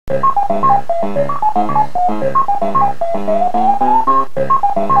Hallo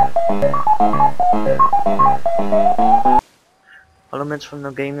mensen van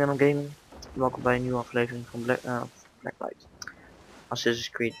NLgamingNLgaming, welkom bij een nieuwe aflevering van Blacklight. Assassin's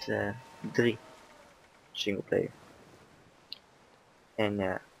Creed 3 singleplayer. En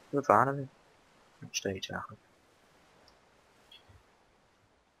we varen weer. Nog steeds eigenlijk.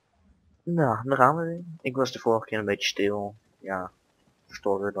 Nou, daar gaan we weer. Ik was de vorige keer een beetje stil. Ja,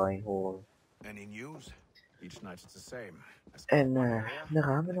 verstoorde doorheen horen. En daar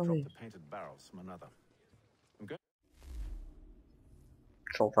gaan we dan weer.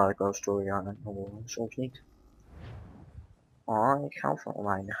 Soms had ik wel story aan het horen, soms niet. Oh, ik hou van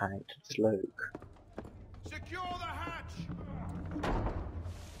oneindigheid. Het is leuk.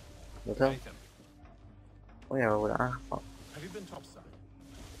 Wat dan? Oh ja, we worden aangevallen.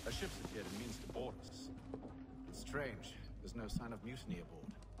 A ship's appeared and means to board us. It's strange. There's no sign of mutiny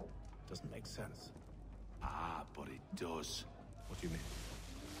aboard. Doesn't make sense. Ah, but it does. What do you mean?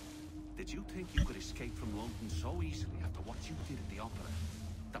 Did you think you could escape from London so easily after what you did at the opera?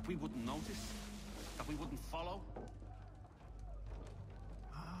 That we wouldn't notice? That we wouldn't follow?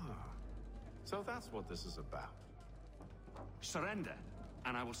 Ah. So that's what this is about. Surrender,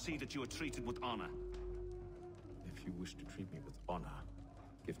 and I will see that you are treated with honor. If you wish to treat me with honor,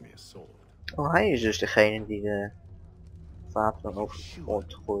 give me a sword. Oh, hij is dus degene die de vaten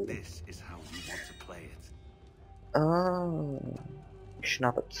overboord gooide. This is how we want to play it. Oh, ik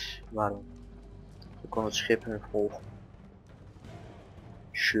snap het. Waarom? Ik kon het schip nu volgen.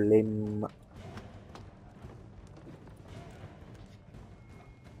 Slim.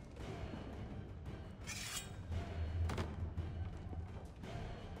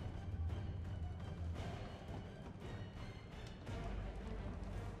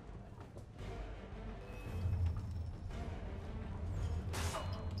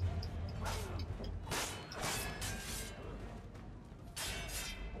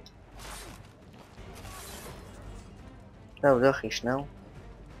 Nou, dat ging snel.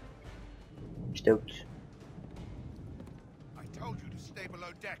 Is dood. I told you to stay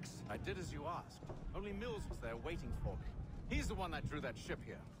below decks. I did as you asked. Only Mills was there waiting for me. He's the one that drew that ship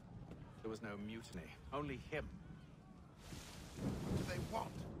here. There was no mutiny. Only him. What do they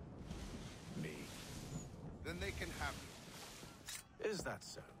want? Me. Then they can have you. Is that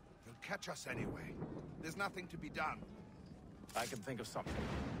so? They'll catch us anyway. There's nothing to be done. I can think of something.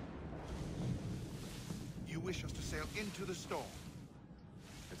 You wish us to sail into the storm.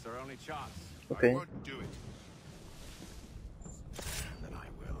 It's our only chance. Okay. I won't do it. Then I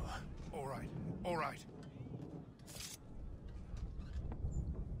will. All right. All right.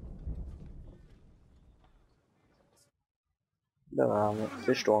 Daar gaan we.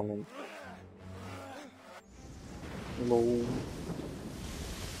 De storm in. Lol.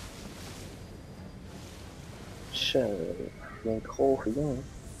 Zo. Flinke golven, jongen.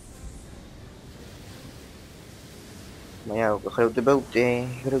 Maar ja, ook een grote boot,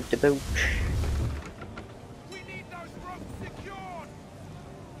 grote boot. We need those ropes secured.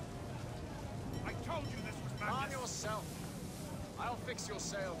 I told you this was Calm madness. yourself. I'll fix your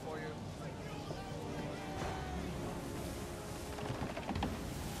sail for you.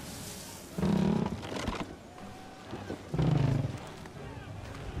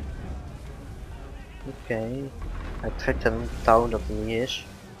 Oké. Hij trekt een touw dat er niet is.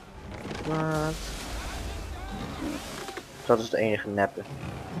 Wat? Dat is het enige neppe.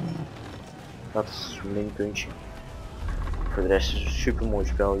 Dat is een minpuntje. Voor de rest is het een super mooi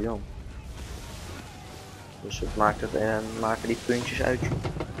spel, joh. Dus wat maakt het en maken die puntjes uit?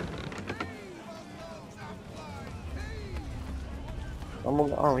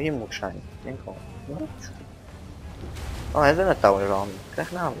 Oh, hier moet ik zijn. Denk al. Wat? Oh, hij heeft wel een touw in zijn handen. Ik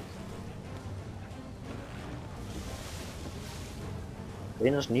krijg namelijk.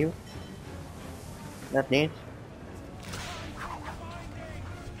 Dit is nieuw. Net niet.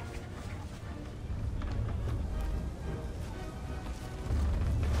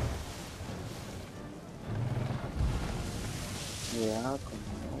 Ja, kom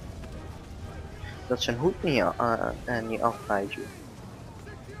maar op. Dat zijn hoed niet afgrijpt, joh.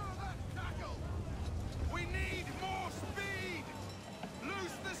 We need more speed.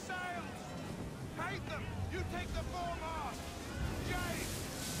 Loose the sails. Hate them. You take the foremast. Jay,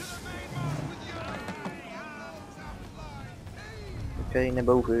 to the mainmast with you. Oké, naar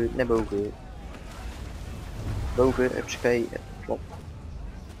boven, naar boven. Boven, FCK, klopt.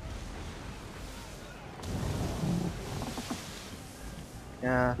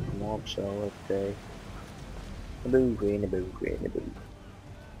 Ja, kom op zo, oké. Naar boven, naar boven, naar boven.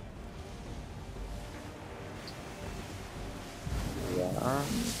 Ja. aan.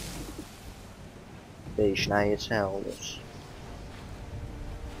 Deze snij het snel dus.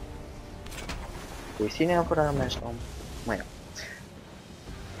 Hoe is die nou voor de mensen dan? Maar ja.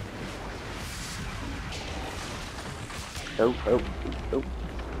 Oh.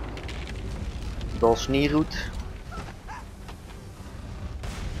 Dat is niet goed.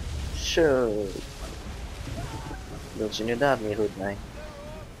 Zo. Dat is inderdaad niet goed, nee.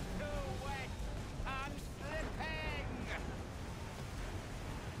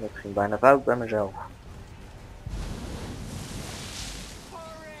 Dat ging bijna fout bij mezelf.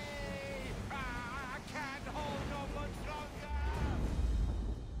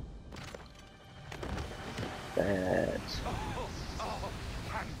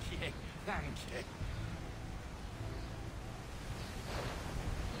 Thank you.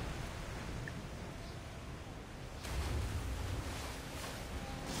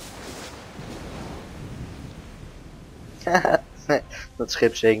 Dat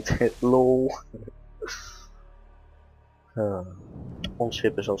schip zinkt. Lol. Ons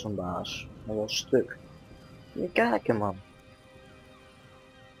schip is als een baas. Dat was stuk. Moet je kijken, man.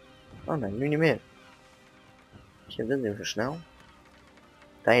 Oh nee, nu niet meer. Je dit even snel.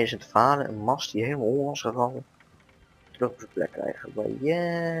 Tijdens het varen een mast die helemaal om was gevallen. Terug op zijn plek krijgen. Maar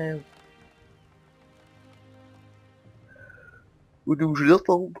yeah. Hoe doen ze dat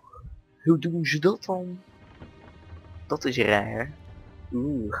dan? Hoe doen ze dat dan? Dat is raar.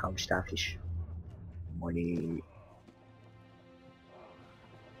 Gouden staafjes. Money.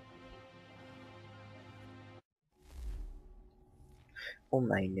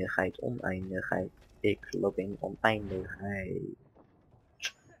 Oneindigheid, oneindigheid. Ik loop in oneindigheid.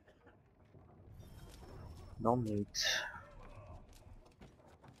 Dan niet.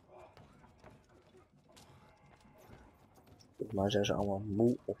 Volgens mij zijn ze allemaal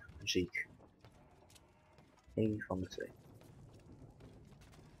moe of ziek. Eén van de twee.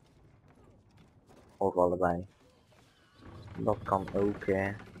 Of allebei. Dat kan ook,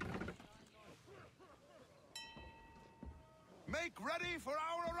 hè. Make ready for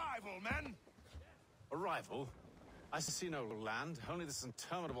our arrival, men. Arrival? I see no land, only this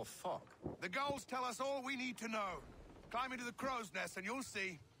interminable fog. The gulls tell us all we need to know. Climb into the crow's nest and you'll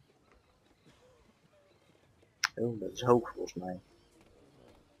see. Oh, dat is hoog volgens mij.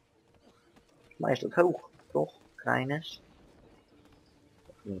 Volgens mij is dat hoog, toch? Kleines.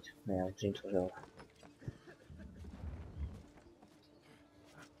 Of niet? Nou ja, we zien het vanzelf.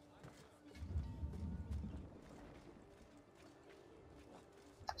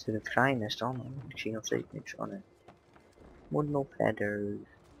 Is dit een kleines dan? Ik zie nog steeds niks van het. Moet nog verder.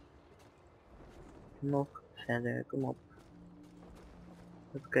 Nog verder, kom op.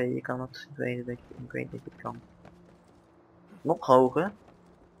 Oké, je kan het. Ik weet dat je het kan. Nog hoger.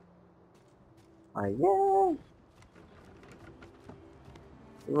 Ah yeah.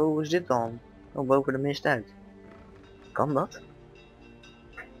 Hoe is dit dan? Oh, boven de mist uit. Kan dat?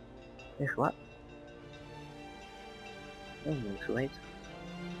 Echt waar? Oh, niet geweten.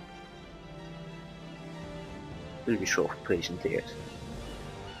 Ubisoft presenteert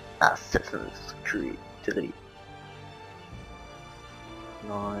Assassin's Creed 3.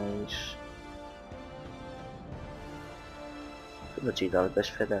 Nice. Dat ziet er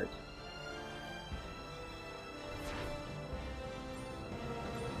best vet uit.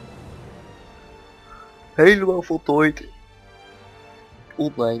 Helemaal voltooid.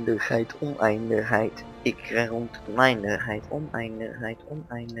 Oneindigheid, oneindigheid. Ik krijg rond oneindigheid, oneindigheid,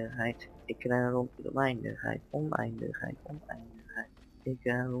 oneindigheid. Ik krijg rond oneindigheid, oneindigheid, oneindigheid. Ik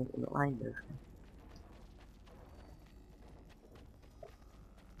krijg rond oneindigheid.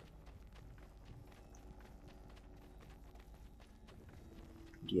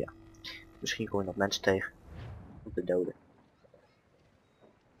 Ja, misschien gewoon nog mensen tegen. Om te doden.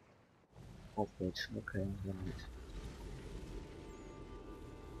 Of niet, oké, dan niet.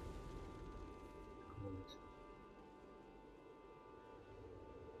 Goed.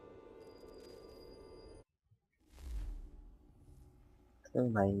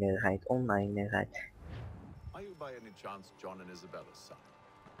 Oneindigheid, oneindigheid. Are you by any chance John and Isabella's son?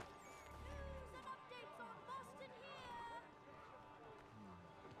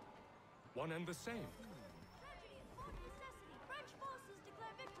 One and the same.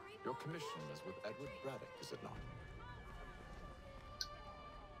 Your commission is with Edward Braddock, is it not?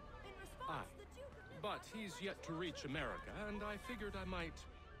 Aye. But he's yet to reach America, and I figured I might,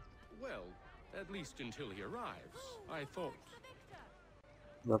 well, at least until he arrives. I thought.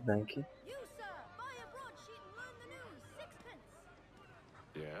 Wat denk je?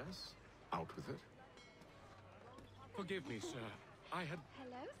 Yes? Out with it? Forgive me, sir.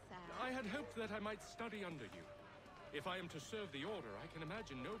 Hello, sir. I had hoped that I might study under you. If I am to serve the Order, I can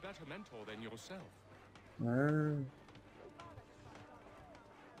imagine no better mentor than yourself. Hmm.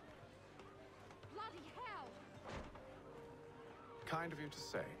 Bloody hell! Kind of you to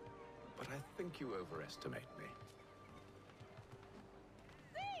say, but I think you overestimate me.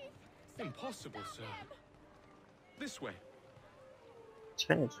 Impossible, sir. This way. Ik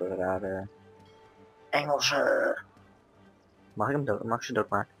ben niet zo raar. Engelse. Mag ik hem dood? Mag ik ze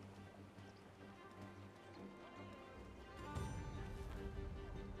doodmaken?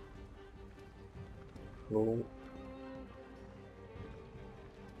 Lol.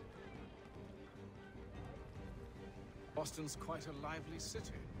 Boston's quite a lively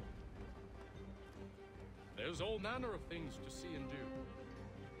city. There's all manner of things to see and do.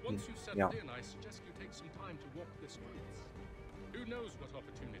 Once you've settled Yeah. in, I suggest you take some time to walk the streets. Who knows what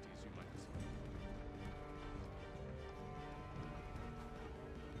opportunities you might see.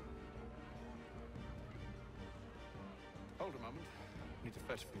 Hold a moment. Need to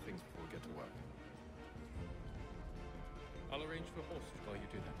fetch a few things before we get to work. I'll arrange for horses while you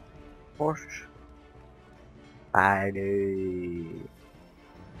do that. Horses. Paarden.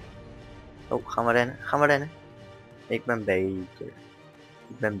 Oh, gaan we rennen. Gaan we rennen. Ik ben beter.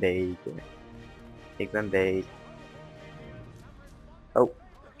 Ik ben beter. Ik ben beter. Oh,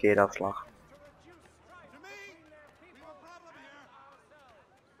 verkeerde afslag. To me! We have a problem here!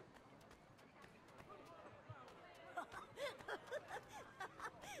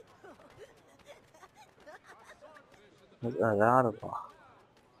 Wat een rare dag.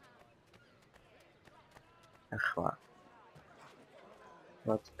 Echt waar.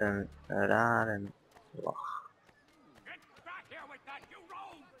 Wat een rare lach. Get back here with that, you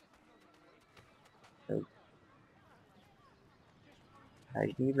rogue! Oh. Hij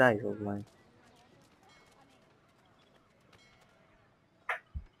is niet blij volgens mij.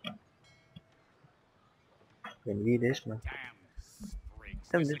 Ik weet niet wie het is, maar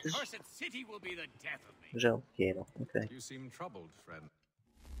Damn sprigs. dit This is accursed city will be the death of me. dezelfde kerel. Oké. You seem troubled, friend.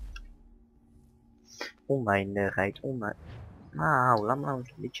 Oneindigheid, oneindigheid. Nou, laat me nou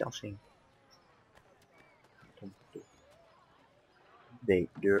een liedje afzingen. D,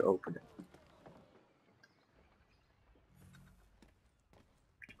 deur openen.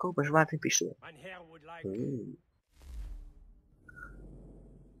 Koop een zwaard en pistool. Mein Herr would like... Oeh.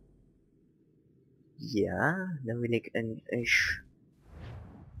 Ja, dan wil ik een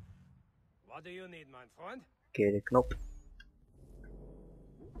What do you need, mein Freund? verkeerde knop.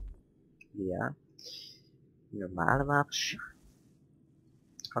 Ja. Normale wapens.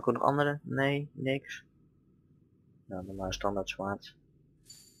 Had ik ook nog andere? Nee, niks. Nou, dan maar standaard zwaard.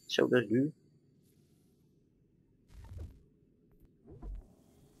 Zo, dat is duur.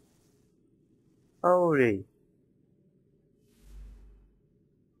 Holy.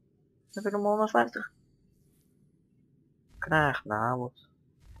 Heb ik hem 150? Graag, nou wat.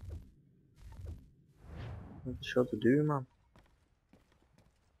 Dat is veel te duur, man.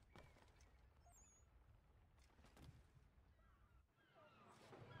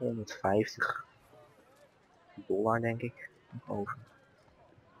 $150 denk ik. Nog over.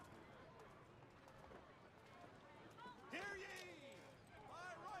 Hear ye!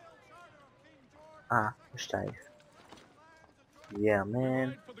 By royal charter of King George... Ah, stijf. Yeah, We man.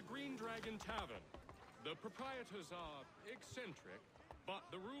 ride for the Green Dragon Tavern. The proprietors are eccentric, but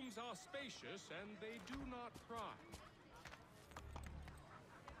the rooms are spacious and they do not cry.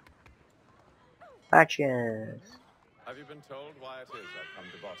 Paardjes. Have you been told why it is I've come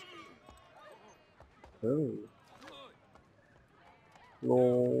to Boston? Oh.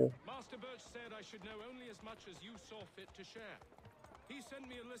 Lol. Master Birch said I should know only as much as you saw fit to share. He sent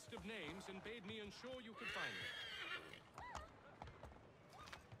me a list of names and bade me ensure you could find me.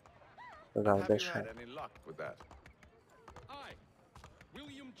 Dat zou Have best you zijn. had any luck with that? Aye.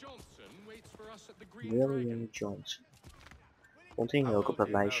 William Johnson waits for us at the Green Dragon. William Johnson. Stond hij nu How ook op well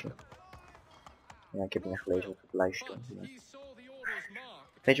dat do you know lijstje? him? Ja, ik heb niet gelezen of het op het lijstje But stond. he saw the order's mark.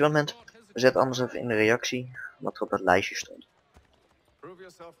 Weet je wat, and mensen? did not hesitate. Zet anders even in de reactie wat er op dat lijstje stond. Prove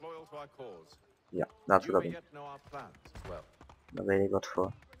yourself loyal to our cause. Ja, laten we You dat may doen. yet know our plans as well. Dan weet ik wat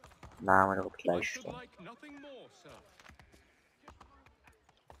voor namen er op het I lijstje should stonden. like nothing more, sir.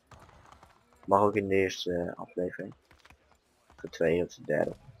 Mag ook in de eerste aflevering. Of de tweede of de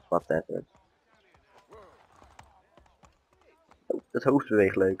derde. Whatever. Oh, dat hoofd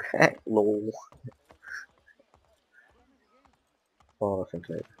beweegt leuk. Lol. Oh, dat vind ik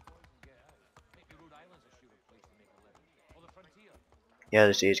leuk. Ja, dat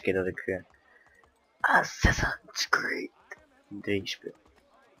is de eerste keer dat ik Assassin's Creed 3 speel.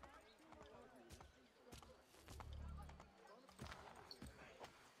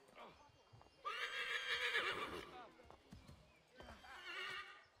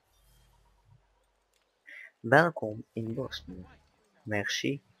 Welkom in Boston.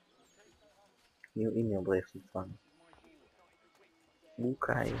 Merci. Nieuw e-mailbericht ontvangen.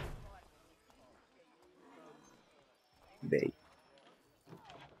 Oké. B.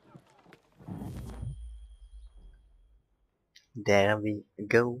 There we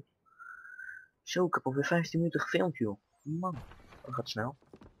go. Zo, ik heb alweer 15 minuten gefilmd, joh. Man, dat gaat snel.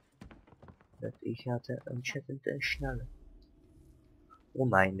 Dat gaat ontzettend snel.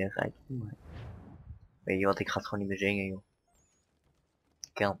 Oneindigheid, oneindig. Weet je wat, ik ga het gewoon niet meer zingen, joh.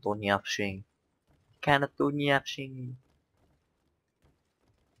 Ik kan het toch niet afzingen. Ik kan het toch niet afzingen.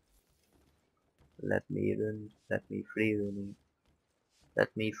 Let me run, let me free running.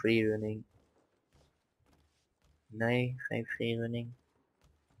 Let me free running. Nee, geen free running.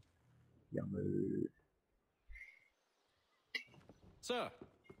 Jammer. Sir,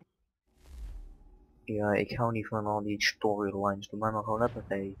 Ja, ik hou niet van al die storylines. Doe mij maar gewoon lekker.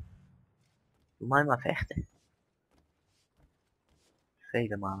 Doe mij maar vechten.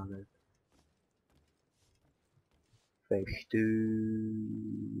 Vele malen leuk. Vechten.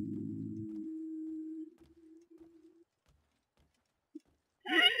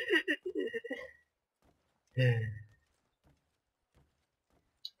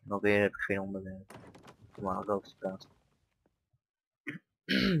 Nog weer heb ik geen onderwerp. Om maar over te praten.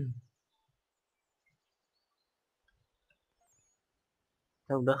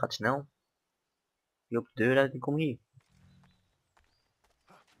 Oh, dat gaat snel. Je op de deur uit en kom hier.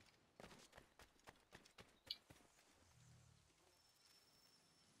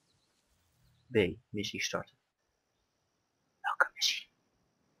 B. Missie starten. Welke missie?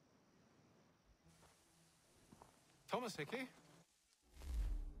 Thomas Hickey?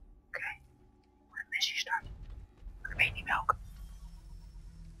 Oké. Een missie starten. Ik weet niet welke.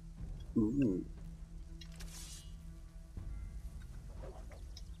 Oeh.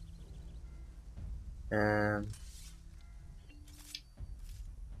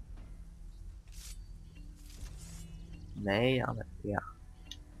 Nee, ja. Ja.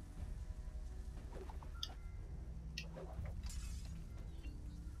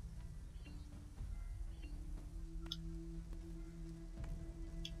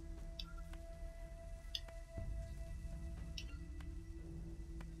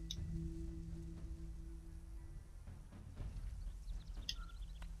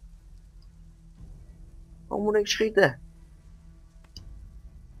 Hoe moet ik schieten?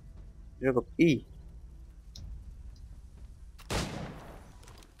 Druk op I.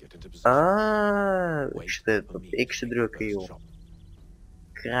 Get into position. Ah, ik Wait zit for op me X to te make the drukken, first joh. shot.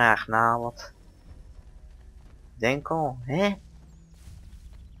 Graag na wat. Denk al, hè?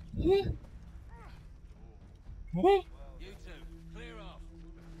 Hè? Hè? You two, clear off.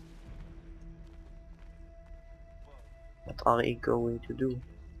 What are you going to do?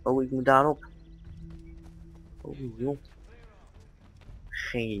 Oh, ik moet daarop. Oh, joh.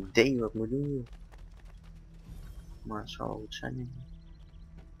 Geen idee wat ik moet doen, joh. Maar het zal goed zijn, denk ik.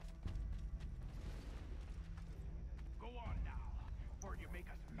 Go on now, before you make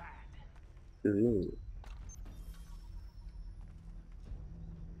us mad.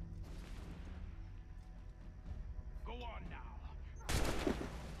 Go on now.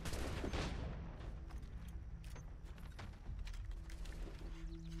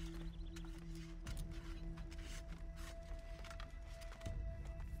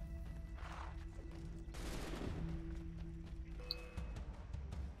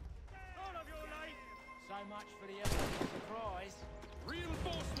 So much for the element of surprise.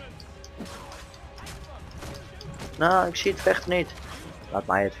 reinforcements! Nou, ik zie het vechten niet. Laat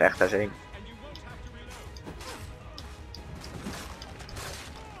mij het vechten zien. And you won't have to reload.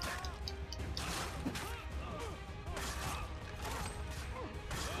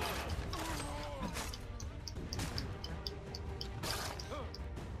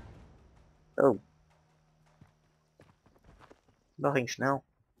 Oh. Dat ging snel.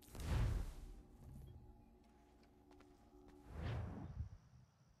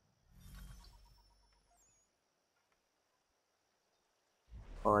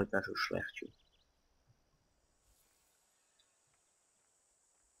 Oh, ik ben zo slecht, joh.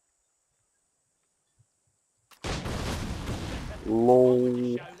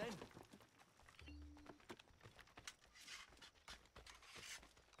 Lol. Show then.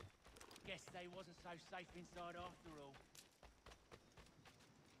 Guess they wasn't so safe inside after all.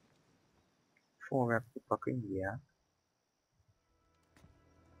 Voorwerp pakken, ja.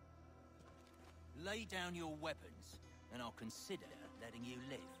 Lay down your weapons, and I'll consider letting you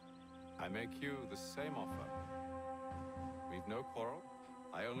live. I make you the same offer. We've no quarrel.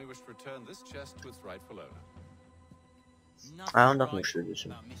 I only wish to return this chest to its rightful owner. Nothing Ah, dat right moesten we dus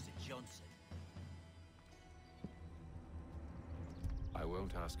doen. about Mr. Johnson. I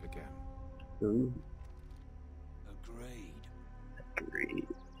won't ask again. Ooh, Agreed. agreed.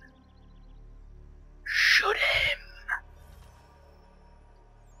 Shoot him!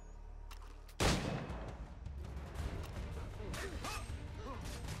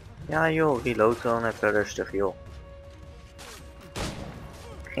 Ja joh, reload gewoon even rustig joh.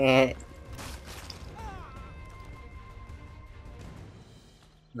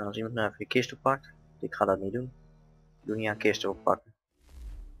 Nou, als iemand nou even de kist oppakt, ik ga dat niet doen. Ik doe niet aan kisten oppakken.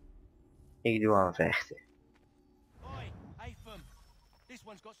 Ik doe aan vechten. Oi, Atham. This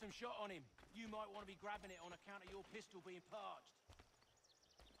one's got some shot on him. You might want to be grabbing it on account of your pistol being parched.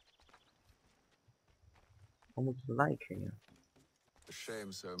 Wat moet het lijken, ja? A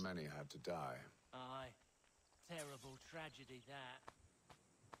shame so many had to die. Aye. Terrible tragedy, that.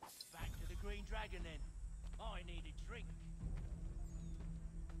 Back to the Green Dragon, then. I need a drink.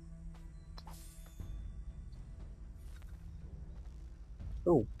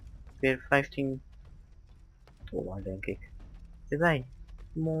 Oh, weer 15 dollar denk ik. Erbij.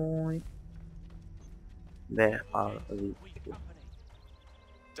 Mooi. Where are we? We company.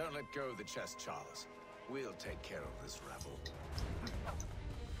 Don't let go of the chest, Charles. We'll take care of this rabble.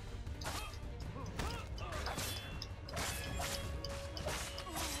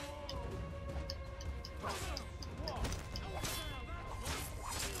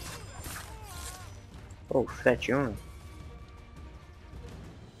 Oh, vet jongen.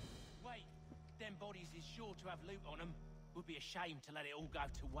 Wait, them bodies is sure to have loot on them. Would be a shame to let it all go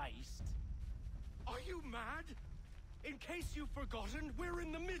to waste. Are you mad? In case you've forgotten, we're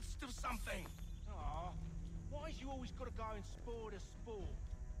in the midst of something. Aw, why is you always got to go and spoil the sport?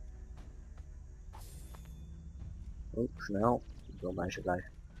 Oh, snel. Ik wil bij ze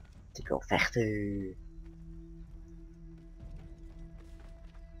blijven. Ik wil vechten.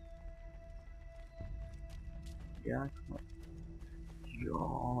 Ja, kom maar.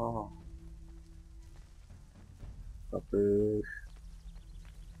 Ja. Grappig.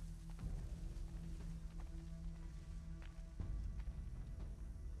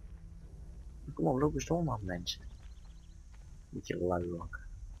 Kom op, loop eens door man, mensen. Beetje luiwak.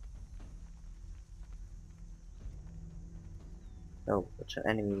 Oh, dat zijn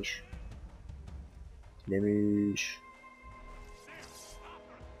enemies. Enemies.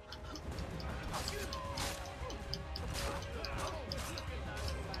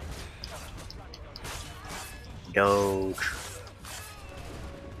 Dood.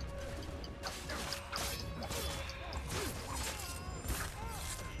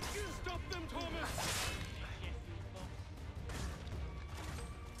 Stop them, Thomas!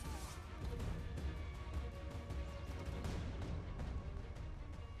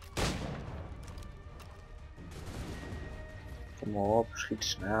 Kom op, schiet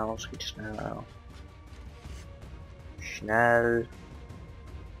snel, schiet snel. Snel.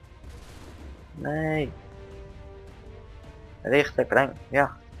 Nee. Richten, klein,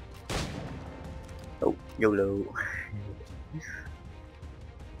 ja. Oh, YOLO.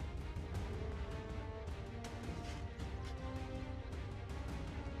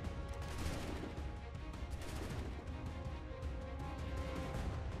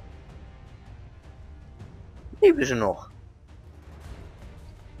 Leven ze nog?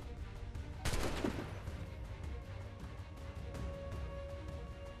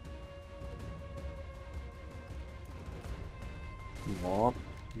 Op,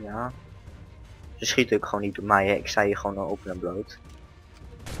 ja. Ze schieten ook gewoon niet op mij, hè. Ik sta hier gewoon open en bloot.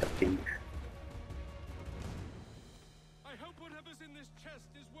 Tactiek. I hope whatever's in this chest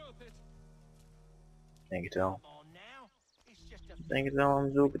is worth it. Denk het wel. Come on now. It's just a Denk het wel,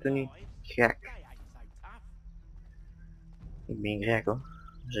 anders doe ik het er niet. Gek. They ain't so tough. Ik ben gek hoor.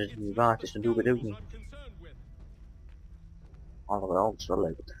 Als het niet waard is, dan doe ik het ook niet. I'm concerned with. Alhoewel, het is wel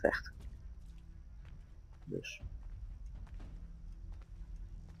leuk om te vechten. Dus.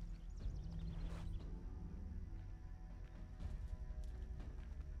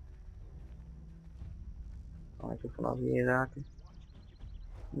 Kan ik er vanaf hier raken?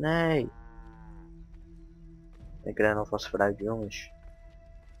 Nee! Ik ren alvast vooruit, jongens.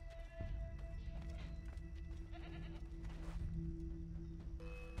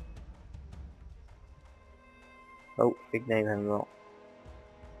 Oh, ik neem hem wel.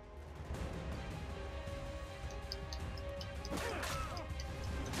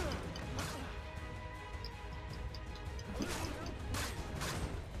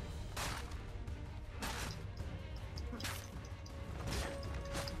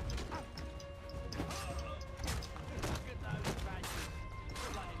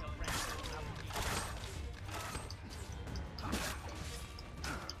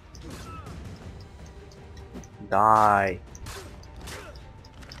 Die.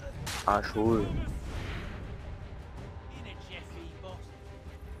 Asshole. In a Jeffy boss.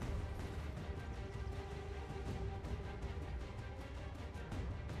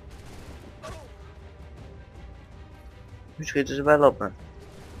 Nu schieten ze wel op me.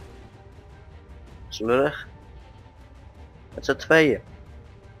 Slurrig. Met z'n tweeën.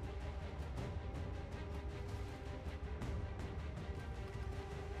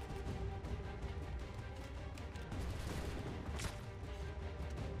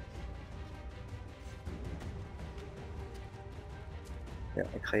 Ja,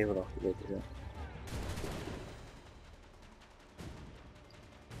 ik ga hier wel achter dit zo.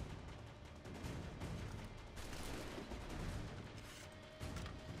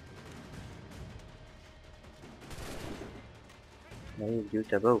 Nee, je duwt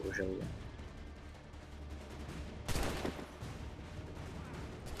daarboven zo. Ja.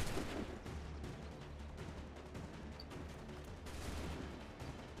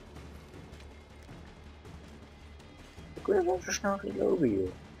 Ik wil wel zo snel geloven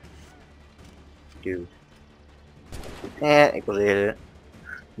hier. Dude. Ik was eerder.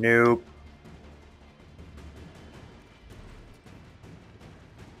 Nope.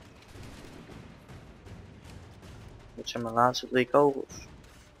 Dit zijn mijn laatste 3 kogels.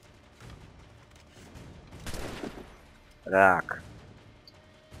 Raak.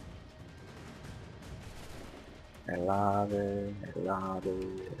 Herladen,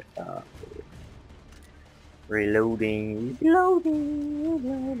 herladen, herladen. Reloading, reloading,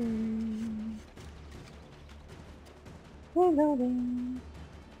 reloading. Reloading.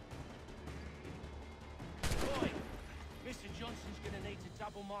 Boy, Mr. Johnson's gonna need to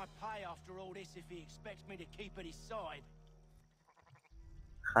double my pay after all this if he expects me to keep at his side.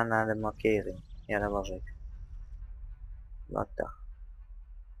 Ga naar de markering. Ja, dat was ik. Wat de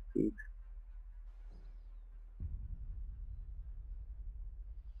piep.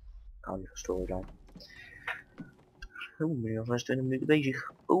 Ik hou niet van storyline. Oeh, ben je al 20 minuten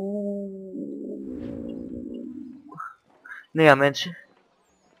bezig. Oeh. Nou ja, mensen.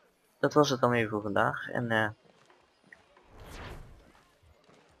 Dat was het dan weer voor vandaag. En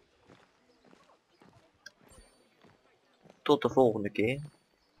tot de volgende keer.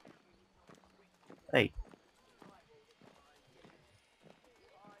 Hey.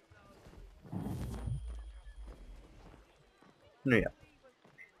 Nou ja.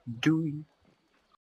 Doei.